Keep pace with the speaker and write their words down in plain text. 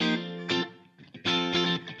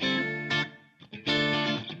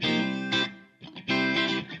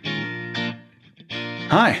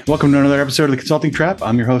Hi, welcome to another episode of The Consulting Trap.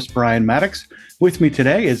 I'm your host, Brian Maddox. With me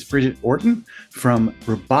today is Bridgette Orten from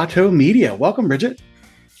Rubato Media. Welcome, Bridgette.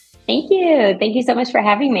 Thank you. Thank you so much for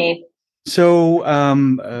having me. So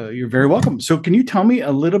you're very welcome. So can you tell me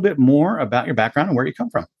a little bit more about your background and where you come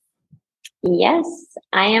from? Yes,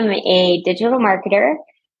 I am a digital marketer,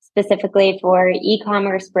 specifically for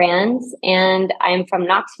e-commerce brands, and I'm from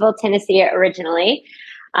Knoxville, Tennessee originally.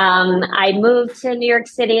 I moved to New York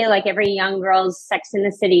City like every young girl's Sex in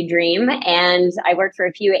the City dream, and I worked for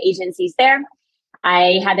a few agencies there.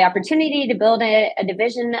 I had the opportunity to build a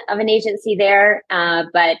division of an agency there,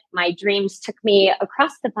 but my dreams took me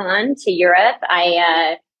across the pond to Europe.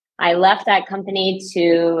 I left that company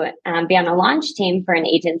to be on a launch team for an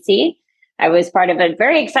agency. I was part of a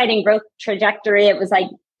very exciting growth trajectory. It was like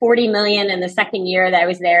 40 million in the second year that I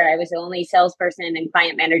was there. I was the only salesperson and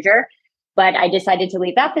client manager. But I decided to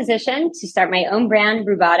leave that position to start my own brand,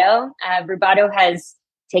 Rubato. Rubato has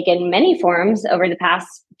taken many forms over the past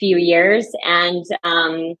few years. And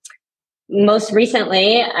most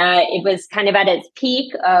recently, it was kind of at its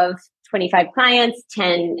peak of 25 clients,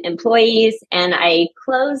 10 employees. And I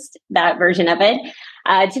closed that version of it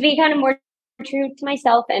to be kind of more true to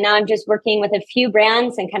myself. And now I'm just working with a few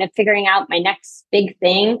brands and kind of figuring out my next big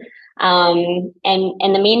thing. And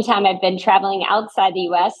in the meantime, I've been traveling outside the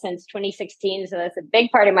US since 2016. So that's a big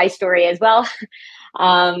part of my story as well.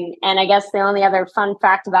 And I guess the only other fun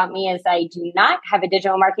fact about me is I do not have a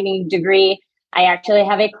digital marketing degree. I actually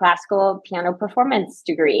have a classical piano performance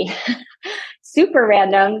degree. Super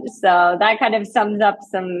random. So that kind of sums up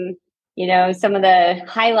some of the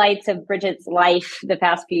highlights of Bridgette's life the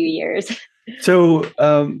past few years. So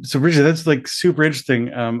Bridgette, that's like super interesting.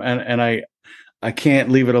 And I can't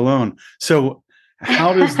leave it alone. So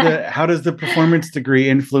how does the performance degree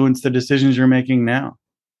influence the decisions you're making now?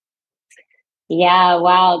 Yeah,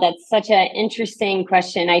 wow, that's such an interesting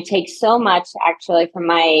question. I take so much actually from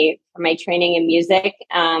my training in music.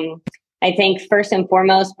 I think first and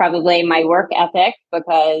foremost, probably my work ethic,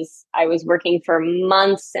 because I was working for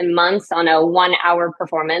months and months on a 1-hour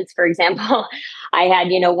performance. For example, I had,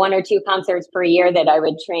 1 or 2 concerts per year that I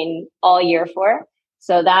would train all year for.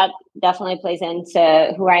 So that definitely plays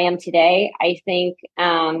into who I am today. I think,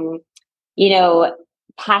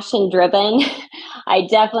 passion driven. I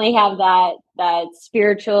definitely have that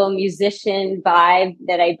spiritual musician vibe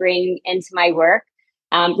that I bring into my work.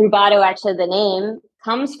 Rubato, actually, the name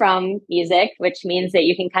comes from music, which means that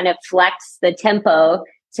you can kind of flex the tempo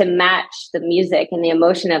to match the music and the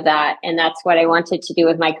emotion of that. And that's what I wanted to do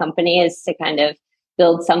with my company, is to kind of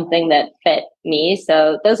build something that fit me.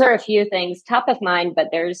 So those are a few things top of mind, but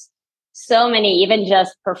there's so many, even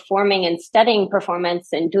just performing and studying performance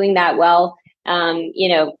and doing that well.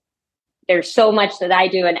 There's so much that I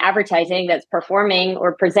do in advertising that's performing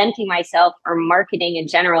or presenting myself, or marketing in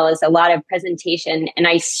general is a lot of presentation. And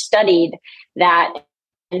I studied that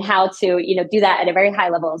and how to, do that at a very high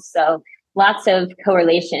level. So lots of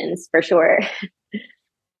correlations for sure.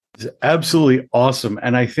 It's absolutely awesome.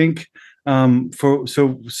 And I think so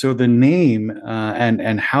the name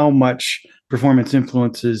and how much performance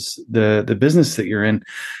influences the business that you're in.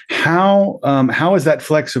 How is that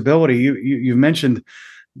flexibility? You mentioned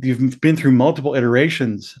you've been through multiple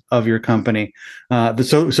iterations of your company.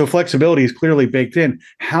 So flexibility is clearly baked in.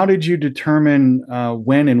 How did you determine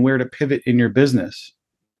when and where to pivot in your business?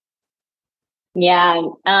 Yeah.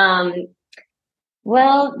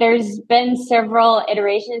 Well, there's been several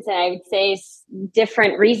iterations, and I would say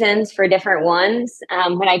different reasons for different ones.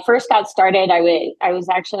 When I first got started, I was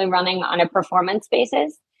actually running on a performance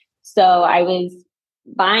basis. So I was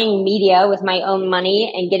buying media with my own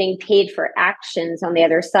money and getting paid for actions on the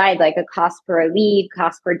other side, like a cost per lead,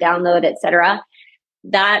 cost per download, etc.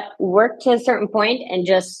 That worked to a certain point and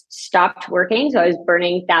just stopped working. So I was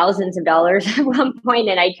burning thousands of dollars at one point,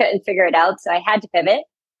 and I couldn't figure it out. So I had to pivot.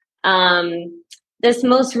 This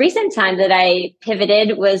most recent time that I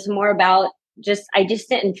pivoted was more about I just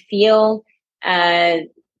didn't feel an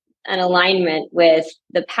alignment with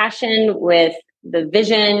the passion, with the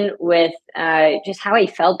vision, with just how I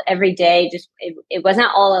felt every day. It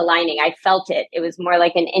wasn't all aligning. I felt it. It was more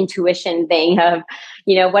like an intuition thing of,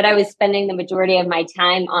 what I was spending the majority of my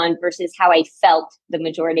time on versus how I felt the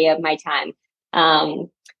majority of my time.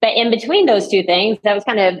 But in between those two things, that was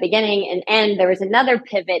kind of beginning and end. There was another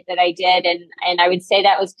pivot that I did. And I would say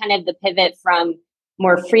that was kind of the pivot from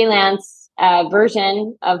more freelance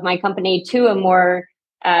version of my company to a more,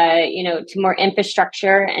 to more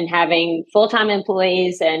infrastructure and having full-time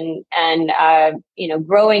employees and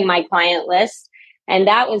growing my client list. And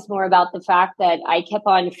that was more about the fact that I kept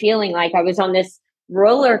on feeling like I was on this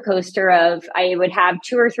roller coaster of I would have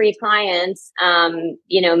 2 or 3 clients,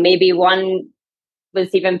 maybe one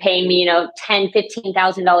was even paying me, $10,000,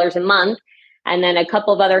 $15,000 a month. And then a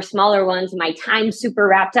couple of other smaller ones. My time super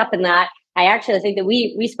wrapped up in that. I actually think that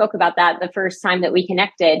we spoke about that the first time that we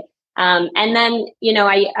connected. And then,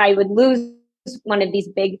 I would lose one of these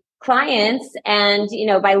big clients and,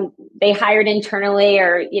 they hired internally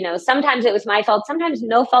or, sometimes it was my fault, sometimes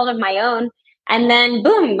no fault of my own. And then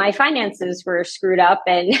boom, my finances were screwed up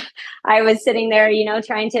and I was sitting there,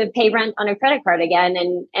 trying to pay rent on a credit card again.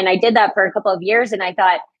 And I did that for a couple of years. And I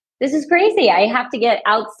thought, this is crazy. I have to get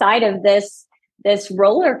outside of this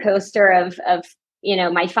roller coaster of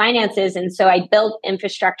my finances. And so I built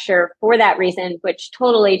infrastructure for that reason, which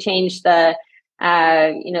totally changed the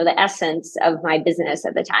essence of my business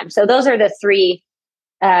at the time. So those are the 3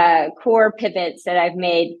 core pivots that I've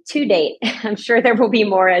made to date. I'm sure there will be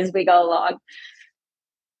more as we go along.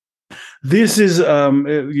 This is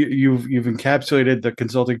you've encapsulated the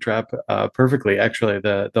consulting trap perfectly. Actually,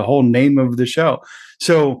 the whole name of the show.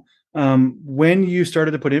 So when you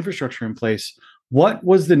started to put infrastructure in place, what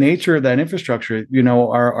was the nature of that infrastructure?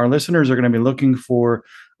 Our listeners are going to be looking for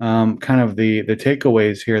kind of the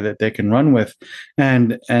takeaways here that they can run with.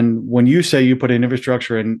 And when you say you put in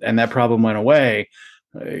infrastructure and that problem went away,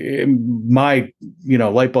 my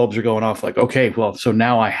light bulbs are going off like, okay, well, so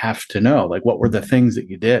now I have to know, like, what were the things that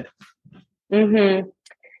you did? Mm-hmm.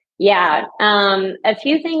 Yeah. A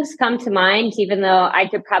few things come to mind, even though I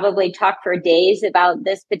could probably talk for days about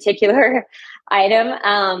this particular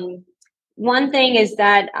item. One thing is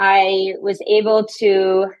that I was able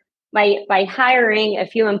to, by hiring a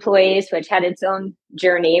few employees, which had its own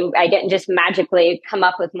journey, I didn't just magically come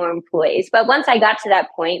up with more employees. But once I got to that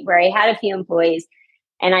point where I had a few employees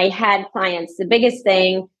and I had clients, the biggest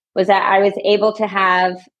thing was that I was able to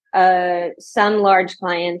have some large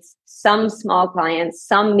clients, some small clients,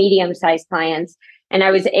 some medium-sized clients. And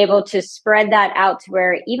I was able to spread that out to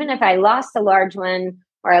where even if I lost a large one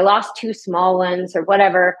or I lost 2 small ones or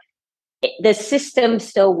whatever, the system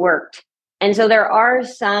still worked. And so there are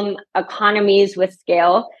some economies with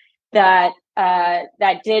scale that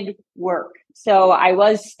did work. So I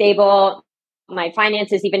was stable. My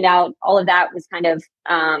finances evened out. All of that was kind of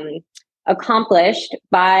accomplished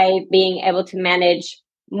by being able to manage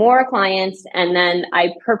more clients. And then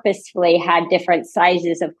I purposefully had different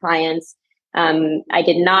sizes of clients. I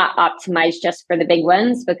did not optimize just for the big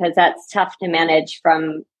ones because that's tough to manage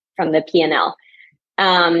from the P&L.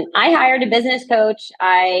 I hired a business coach.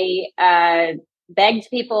 I begged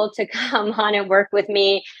people to come on and work with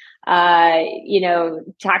me.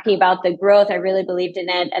 Talking about the growth, I really believed in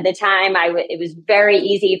it at the time. It was very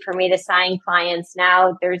easy for me to sign clients.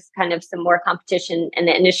 Now there's kind of some more competition in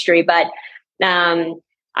the industry, but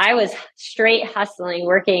I was straight hustling,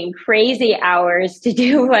 working crazy hours to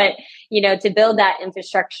do to build that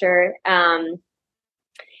infrastructure.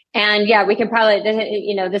 And yeah, we can probably,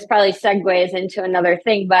 this probably segues into another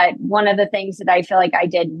thing, but one of the things that I feel like I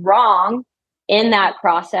did wrong in that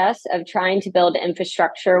process of trying to build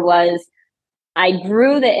infrastructure was I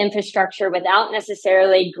grew the infrastructure without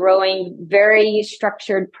necessarily growing very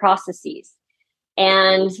structured processes.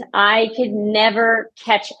 And I could never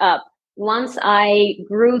catch up. Once I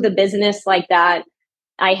grew the business like that,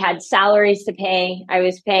 I had salaries to pay. I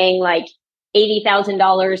was paying like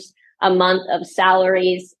 $80,000 a month of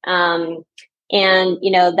salaries. And,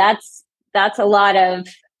 that's a lot of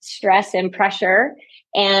stress and pressure.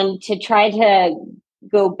 And to try to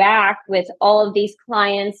go back with all of these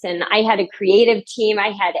clients, and I had a creative team, I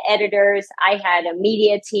had editors, I had a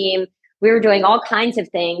media team. We were doing all kinds of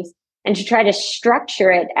things. And to try to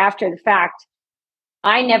structure it after the fact,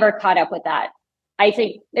 I never caught up with that. I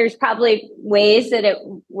think there's probably ways that it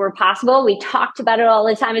were possible. We talked about it all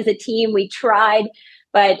the time as a team. We tried,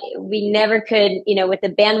 but we never could, with the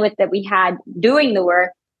bandwidth that we had doing the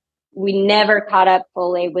work, we never caught up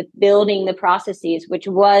fully with building the processes, which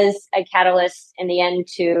was a catalyst in the end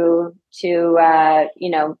to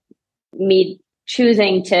me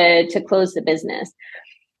choosing to close the business.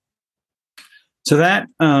 So that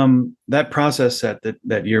process set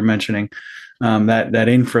that you're mentioning, that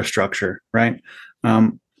infrastructure, right?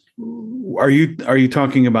 Are you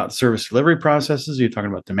talking about service delivery processes? Are you talking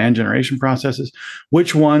about demand generation processes?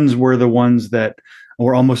 Which ones were the ones that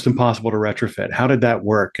were almost impossible to retrofit? How did that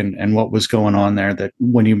work, and what was going on there that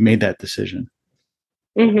when you made that decision?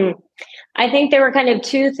 Mm-hmm. I think there were kind of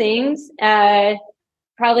 2 things.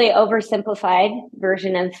 Probably oversimplified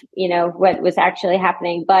version of what was actually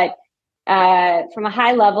happening, but from a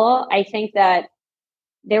high level, I think that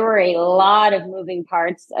there were a lot of moving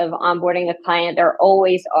parts of onboarding a client. There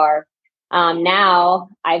always are. Now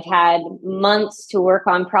I've had months to work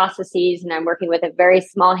on processes, and I'm working with a very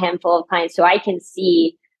small handful of clients, so I can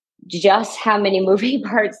see just how many moving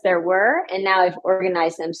parts there were, and now I've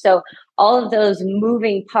organized them. So all of those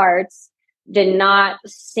moving parts did not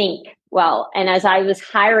sync well. And as I was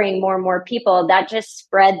hiring more and more people, that just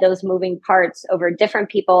spread those moving parts over different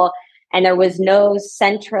people. And there was no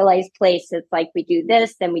centralized place. It's like we do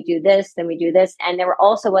this, then we do this, then we do this. And there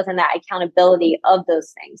also wasn't that accountability of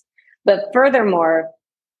those things. But furthermore,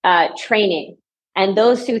 training. And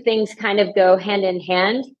those two things kind of go hand in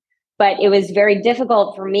hand. But it was very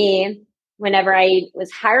difficult for me whenever I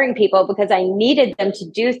was hiring people because I needed them to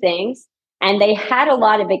do things. And they had a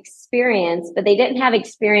lot of experience, but they didn't have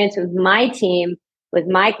experience with my team, with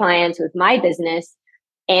my clients, with my business.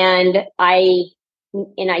 And I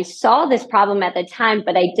saw this problem at the time,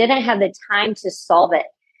 but I didn't have the time to solve it.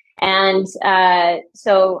 And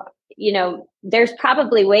so, there's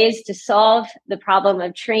probably ways to solve the problem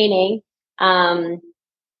of training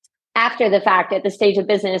after the fact at the stage of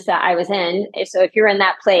business that I was in. So if you're in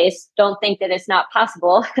that place, don't think that it's not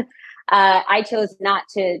possible. I chose not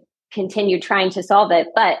to continue trying to solve it,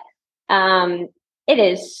 but it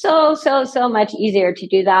is so much easier to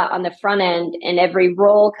do that on the front end in every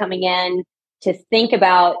role coming in, to think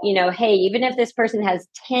about, hey, even if this person has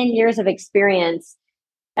 10 years of experience,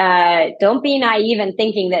 don't be naive in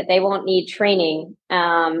thinking that they won't need training.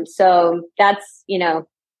 So that's,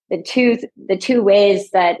 the two ways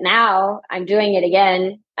that now I'm doing it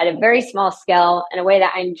again at a very small scale in a way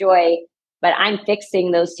that I enjoy, but I'm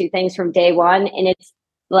fixing those two things from day one. And it's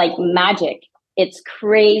like magic. It's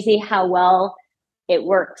crazy how well it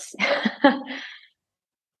works.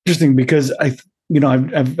 Interesting, because I've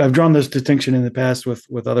drawn this distinction in the past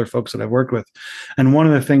with other folks that I've worked with, and one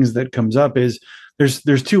of the things that comes up is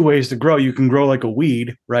there's two ways to grow. You can grow like a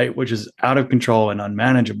weed, right, which is out of control and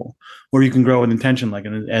unmanageable, or you can grow with intention, like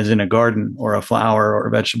as in a garden or a flower or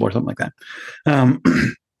a vegetable or something like that.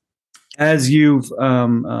 As you've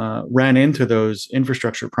ran into those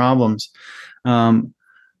infrastructure problems,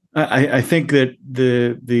 I think that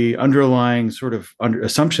the underlying sort of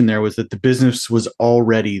assumption there was that the business was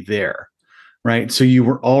already there, right? So you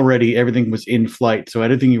were already, everything was in flight. So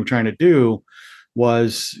everything you were trying to do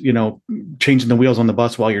was, changing the wheels on the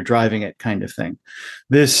bus while you're driving it, kind of thing.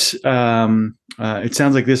 This, it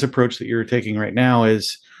sounds like this approach that you're taking right now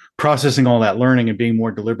is processing all that learning and being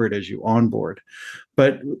more deliberate as you onboard.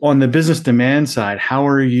 But on the business demand side, how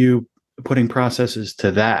are you putting processes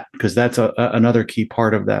to that? Because that's another key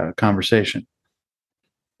part of that conversation.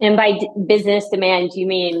 And by business demand, you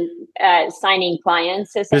mean signing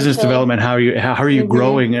clients, Business development. How are you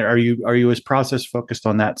growing? Are you as process focused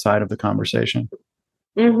on that side of the conversation?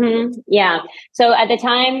 Yeah. So at the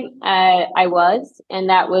time, I was, and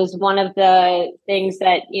that was one of the things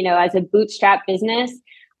that, as a bootstrap business,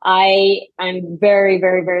 I'm very,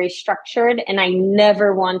 very, very structured, and I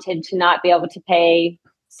never wanted to not be able to pay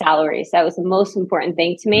salaries. That was the most important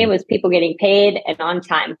thing to me, was people getting paid and on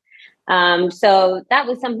time. So that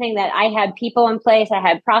was something that I had people in place. I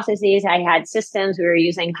had processes, I had systems. We were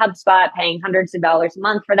using HubSpot, paying hundreds of dollars a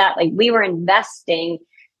month for that. Like, we were investing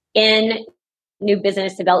in new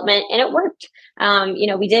business development, and it worked.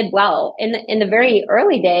 We did well in the very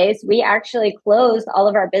early days. We actually closed all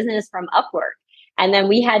of our business from Upwork. And then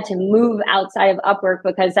we had to move outside of Upwork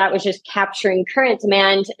because that was just capturing current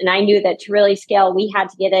demand. And I knew that to really scale, we had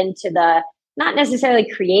to get into the, not necessarily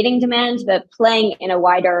creating demand, but playing in a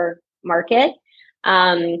wider market.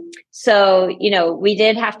 So, we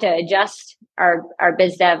did have to adjust our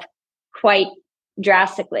biz dev quite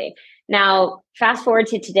drastically. Now, fast forward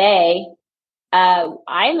to today,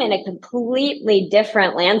 I'm in a completely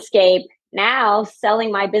different landscape now, selling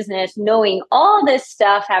my business, knowing all this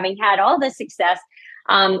stuff, having had all this success.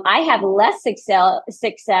 I have less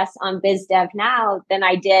success on biz dev now than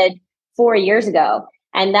I did 4 years ago.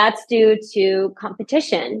 And that's due to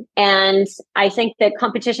competition. And I think that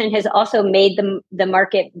competition has also made the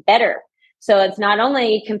market better. So it's not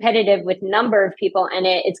only competitive with number of people, and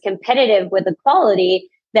it's competitive with the quality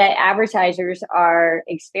that advertisers are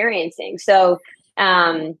experiencing. So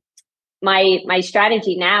my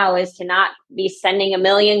strategy now is to not be sending a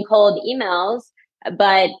million cold emails,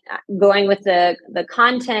 but going with the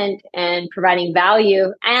content and providing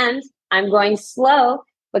value. And I'm going slow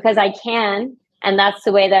because I can. And that's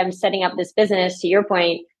the way that I'm setting up this business. To your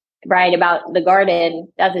point, right, about the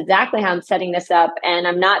garden, that's exactly how I'm setting this up. And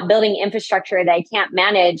I'm not building infrastructure that I can't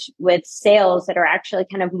manage with sales that are actually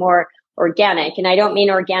kind of more organic. And I don't mean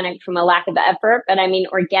organic from a lack of effort, but I mean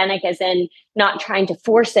organic as in not trying to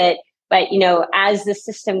force it, but, as the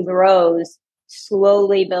system grows,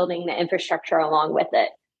 slowly building the infrastructure along with it.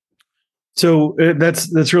 So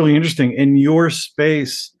that's really interesting in your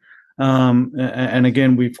space. And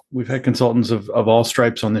again, we've had consultants of all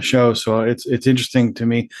stripes on the show, so it's interesting to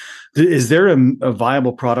me. Is there a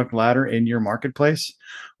viable product ladder in your marketplace,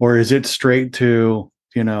 or is it straight to,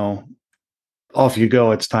 off you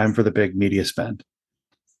go? It's time for the big media spend.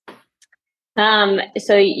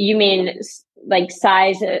 So you mean like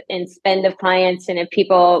size and spend of clients, and if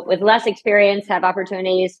people with less experience have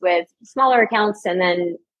opportunities with smaller accounts, and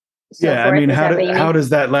then so Yeah, I forth. mean, Is that what you how mean? does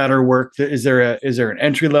that ladder work? Is there an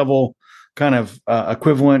entry level kind of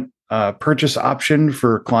equivalent purchase option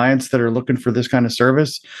for clients that are looking for this kind of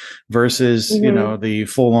service versus Mm-hmm. the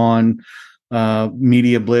full on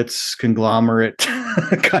media blitz conglomerate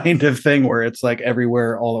kind of thing where it's like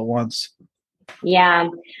everywhere all at once? Yeah,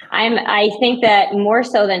 I think that more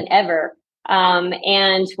so than ever.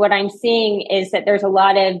 And what I'm seeing is that there's a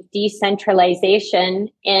lot of decentralization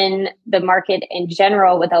in the market in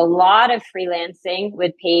general, with a lot of freelancing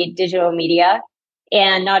with paid digital media.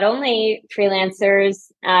 And not only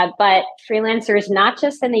freelancers, but freelancers not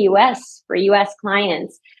just in the US for US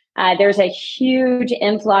clients. There's a huge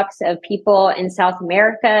influx of people in South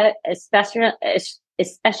America,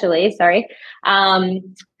 especially, sorry,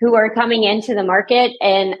 who are coming into the market,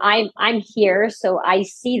 and I'm here, so I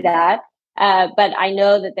see that. But I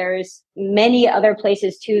know that there's many other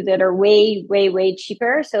places too that are way, way, way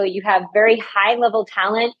cheaper. So you have very high level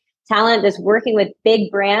talent that's working with big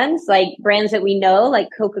brands, like brands that we know, like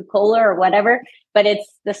Coca-Cola or whatever, but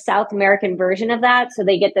it's the South American version of that. So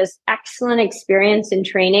they get this excellent experience in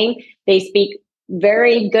training. They speak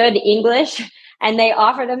very good English, and they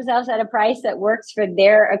offer themselves at a price that works for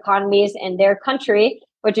their economies and their country,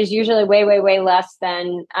 which is usually way, way, way less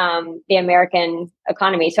than the American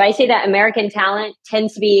economy. So I say that American talent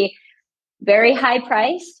tends to be very high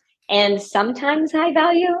priced and sometimes high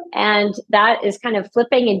value. And that is kind of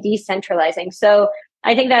flipping and decentralizing. So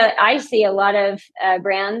I think that I see a lot of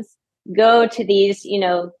brands go to these,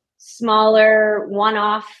 smaller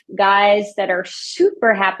one-off guys that are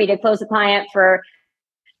super happy to close a client for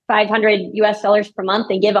 500 US dollars per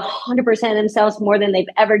month and give 100% of themselves, more than they've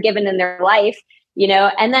ever given in their life,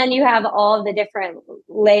 and then you have all of the different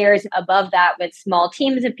layers above that with small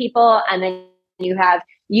teams of people. And then you have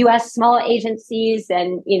US small agencies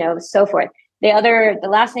and, so forth. The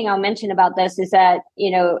last thing I'll mention about this is that,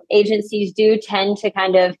 agencies do tend to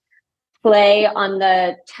kind of play on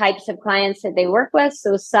the types of clients that they work with.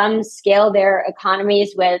 So some scale their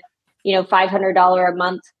economies with, $500 a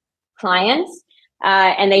month clients,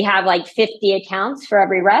 and they have like 50 accounts for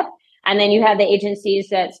every rep. And then you have the agencies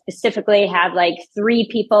that specifically have like 3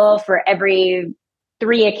 people for every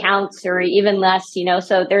 3 accounts or even less,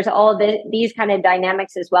 so there's all these kind of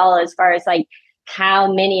dynamics as well, as far as like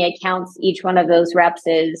how many accounts each one of those reps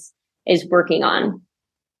is working on.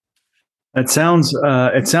 It sounds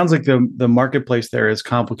like the marketplace there is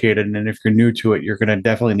complicated, and if you're new to it, you're going to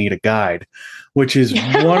definitely need a guide, which is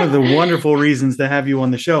one of the wonderful reasons to have you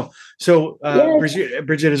on the show. So, Yes.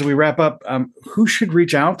 Bridgette, as we wrap up, who should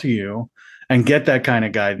reach out to you and get that kind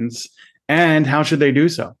of guidance, and how should they do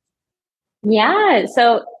so? Yeah.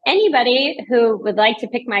 So anybody who would like to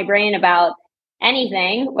pick my brain about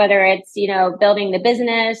anything, whether it's, building the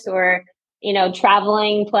business or,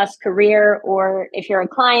 traveling plus career, or if you're a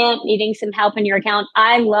client needing some help in your account,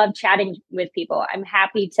 I love chatting with people. I'm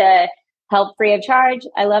happy to help free of charge.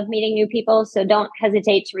 I love meeting new people. So don't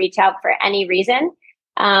hesitate to reach out for any reason.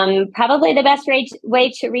 Probably the best way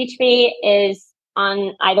to reach me is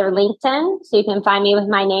on either LinkedIn. So you can find me with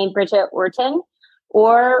my name, Bridgette Orten,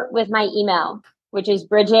 or with my email, which is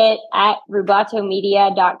Bridgette at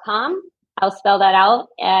rubatomedia.com. I'll spell that out.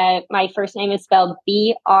 My first name is spelled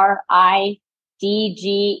Bridgette.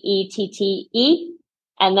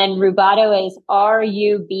 And then Rubato is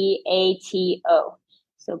Rubato.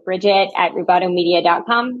 So Bridgette at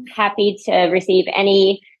rubatomedia.com. Happy to receive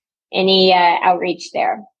any outreach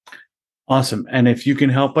there. Awesome. And if you can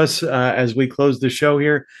help us as we close the show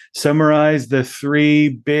here, summarize the 3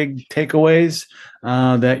 big takeaways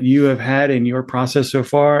that you have had in your process so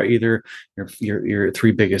far, either your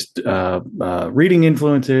 3 biggest reading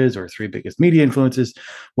influences or 3 biggest media influences,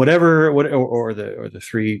 whatever, or the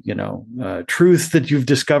 3 truths that you've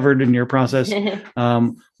discovered in your process.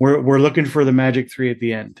 We're looking for the magic 3 at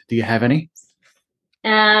the end. Do you have any?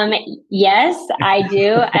 Yes, I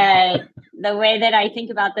do. The way that I think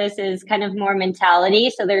about this is kind of more mentality.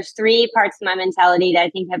 So there's 3 parts of my mentality that I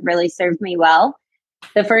think have really served me well.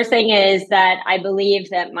 The first thing is that I believe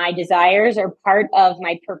that my desires are part of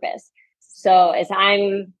my purpose. So as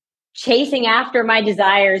I'm chasing after my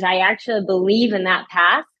desires, I actually believe in that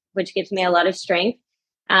path, which gives me a lot of strength.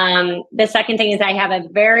 The second thing is I have a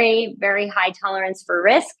very, very high tolerance for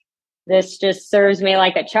risk. This just serves me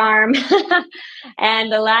like a charm.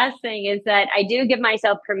 And the last thing is that I do give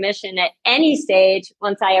myself permission at any stage,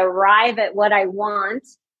 once I arrive at what I want,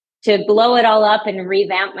 to blow it all up and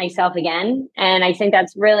revamp myself again. And I think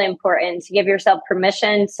that's really important, to give yourself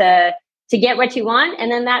permission to get what you want,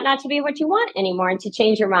 and then that not to be what you want anymore, and to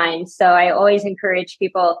change your mind. So I always encourage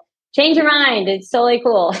people, change your mind. It's totally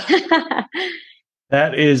cool.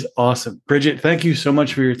 That is awesome. Bridgette, thank you so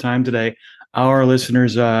much for your time today. Our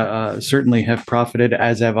listeners certainly have profited,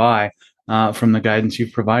 as have I, from the guidance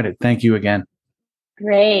you've provided. Thank you again.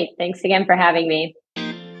 Great. Thanks again for having me.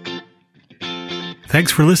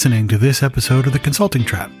 Thanks for listening to this episode of The Consulting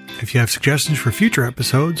Trap. If you have suggestions for future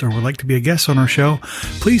episodes or would like to be a guest on our show,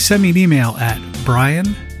 please send me an email at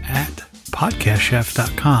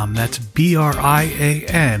brian@podcastchef.com. That's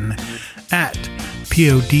BRIAN at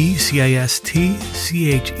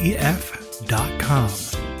podcastchef.com.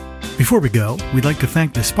 Before we go, we'd like to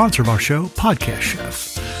thank the sponsor of our show, Podcast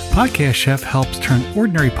Chef. Podcast Chef helps turn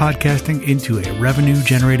ordinary podcasting into a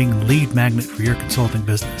revenue-generating lead magnet for your consulting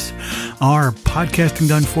business. Our Podcasting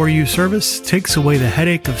Done For You service takes away the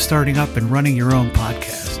headache of starting up and running your own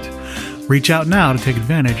podcast. Reach out now to take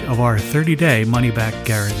advantage of our 30-day money-back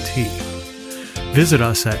guarantee. Visit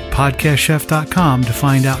us at podcastchef.com to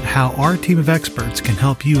find out how our team of experts can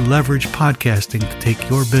help you leverage podcasting to take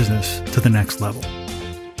your business to the next level.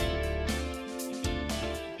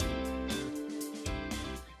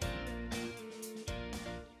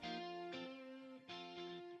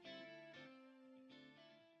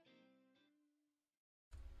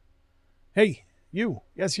 Hey, you.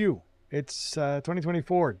 Yes, you. It's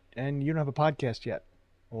 2024 and you don't have a podcast yet.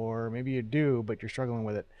 Or maybe you do, but you're struggling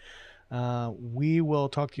with it. We will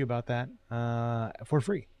talk to you about that for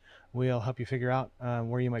free. We'll help you figure out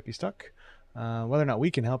where you might be stuck, whether or not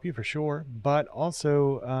we can help you for sure. But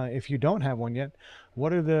also, if you don't have one yet,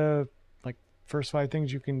 what are the first 5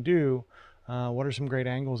 things you can do? What are some great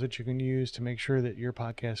angles that you can use to make sure that your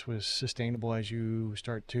podcast was sustainable as you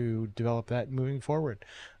start to develop that moving forward?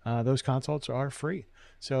 Those consults are free.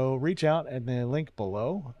 So reach out at the link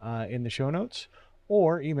below in the show notes,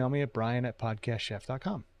 or email me at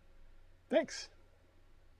brian@podcastchef.com. Thanks.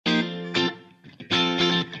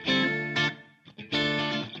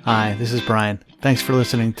 Hi, this is Brian. Thanks for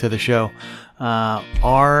listening to the show.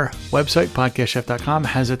 Our website, podcastchef.com,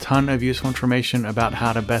 has a ton of useful information about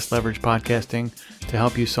how to best leverage podcasting to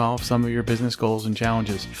help you solve some of your business goals and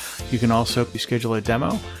challenges. You can also schedule a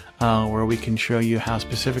demo where we can show you how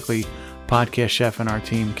specifically Podcast Chef and our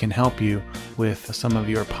team can help you with some of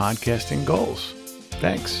your podcasting goals.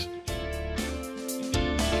 Thanks.